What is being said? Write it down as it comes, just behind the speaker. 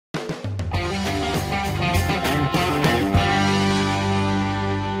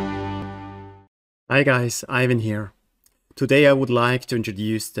Hi guys, Ivan here. Today I would like to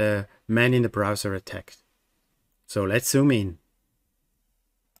introduce the man-in-the-browser attack. So let's zoom in.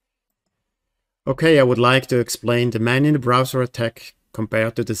 Okay, I would like to explain the man-in-the-browser attack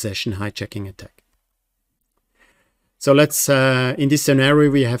compared to the session hijacking attack. So let's, in this scenario,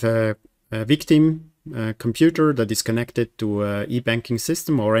 we have a victim computer that is connected to an e-banking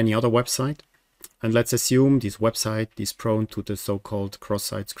system or any other website. And let's assume this website is prone to the so-called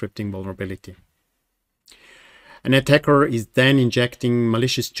cross-site scripting vulnerability. An attacker is then injecting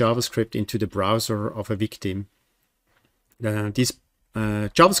malicious JavaScript into the browser of a victim. This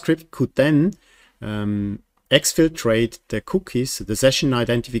JavaScript could then exfiltrate the cookies, the session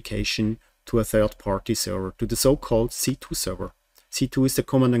identification, to a third-party server, to the so-called C2 server. C2 is the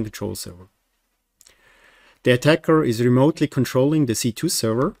command and control server. The attacker is remotely controlling the C2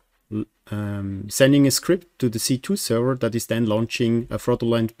 server, sending a script to the C2 server that is then launching a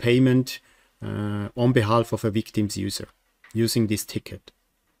fraudulent payment on behalf of a victim's user using this ticket.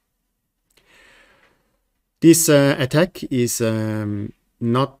 This attack is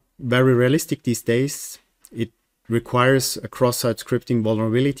not very realistic these days. It requires a cross-site scripting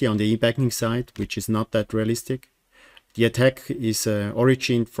vulnerability on the e-banking side, which is not that realistic. The attack is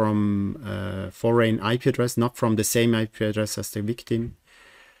origined from a foreign IP address, not from the same IP address as the victim.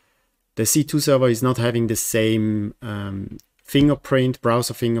 The C2 server is not having the same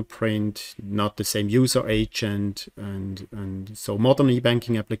browser fingerprint, not the same user agent, and so modern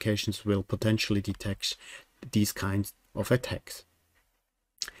e-banking applications will potentially detect these kinds of attacks.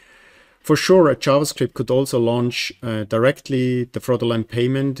 For sure, a JavaScript could also launch directly the fraudulent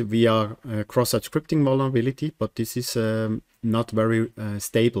payment via cross-site scripting vulnerability, but this is not very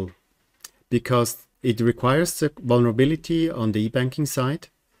stable because it requires the vulnerability on the e-banking side,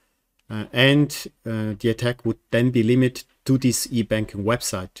 and the attack would then be limited to this e-banking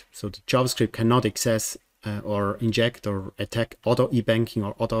website. So the JavaScript cannot access or inject or attack other e-banking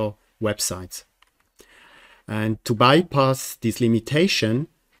or other websites. And to bypass this limitation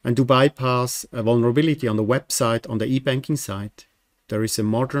and to bypass a vulnerability on the website, on the e-banking side, there is a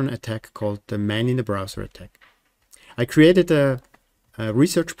modern attack called the man-in-the-browser attack. I created a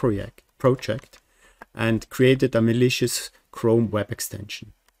research project and created a malicious Chrome web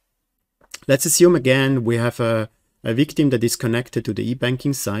extension. Let's assume again we have a victim that is connected to the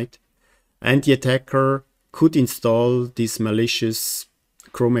e-banking site, and the attacker could install this malicious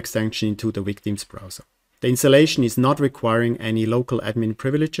Chrome extension into the victim's browser. The installation is not requiring any local admin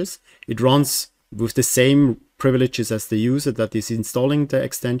privileges. It runs with the same privileges as the user that is installing the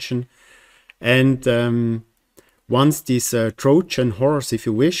extension. And once this Trojan horse, if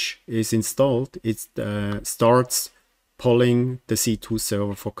you wish, is installed, it starts polling the C2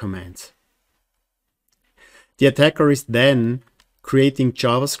 server for commands. The attacker is then creating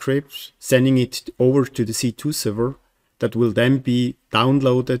JavaScript, sending it over to the C2 server that will then be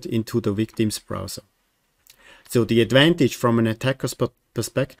downloaded into the victim's browser. So the advantage from an attacker's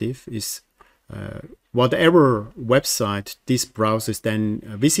perspective is whatever website this browser is then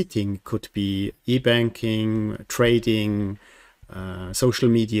visiting, could be e-banking, trading, social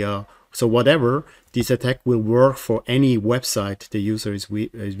media, so whatever, this attack will work for any website the user is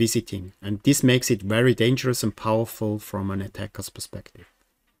visiting. And this makes it very dangerous and powerful from an attacker's perspective.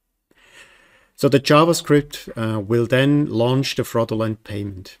 So the JavaScript will then launch the fraudulent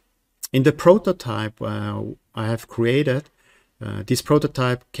payment. In the prototype I have created, this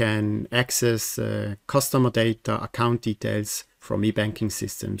prototype can access customer data, account details from e-banking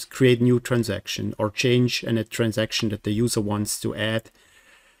systems, create new transaction, or change a transaction that the user wants to add,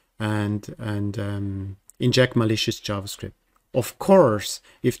 and inject malicious JavaScript. Of course,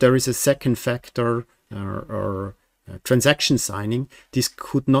 if there is a second factor or transaction signing, this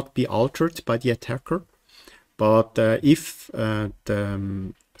could not be altered by the attacker. But if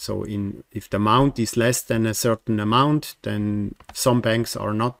the amount is less than a certain amount, then some banks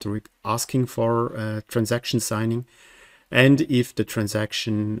are not asking for transaction signing. And if the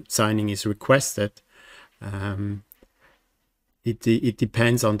transaction signing is requested, it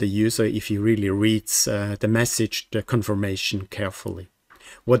depends on the user if he really reads the message, the confirmation carefully.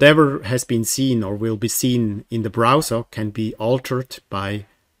 Whatever has been seen or will be seen in the browser can be altered by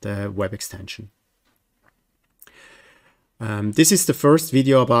the web extension. This is the first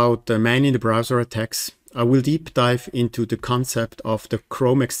video about the man-in-the-browser attacks. I will deep dive into the concept of the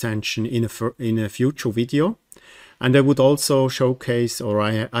Chrome extension in a future video. And I would also showcase, or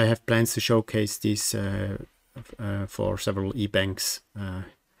I have plans to showcase this for several e-banks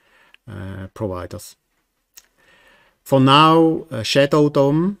providers. For now, Shadow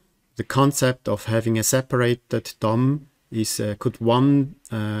DOM, the concept of having a separated DOM could one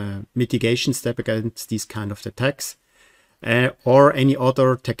mitigation step against these kind of attacks, or any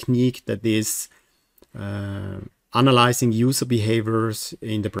other technique that is analyzing user behaviors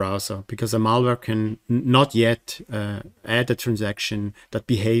in the browser, because a malware can not yet add a transaction that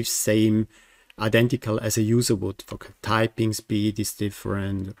behaves same identical as a user would. For typing speed is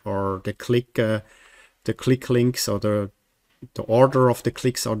different, or the click links or the order of the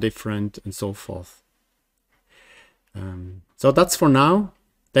clicks are different, and so forth. So that's for now.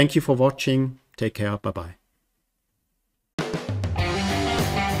 Thank you for watching. Take care. Bye bye.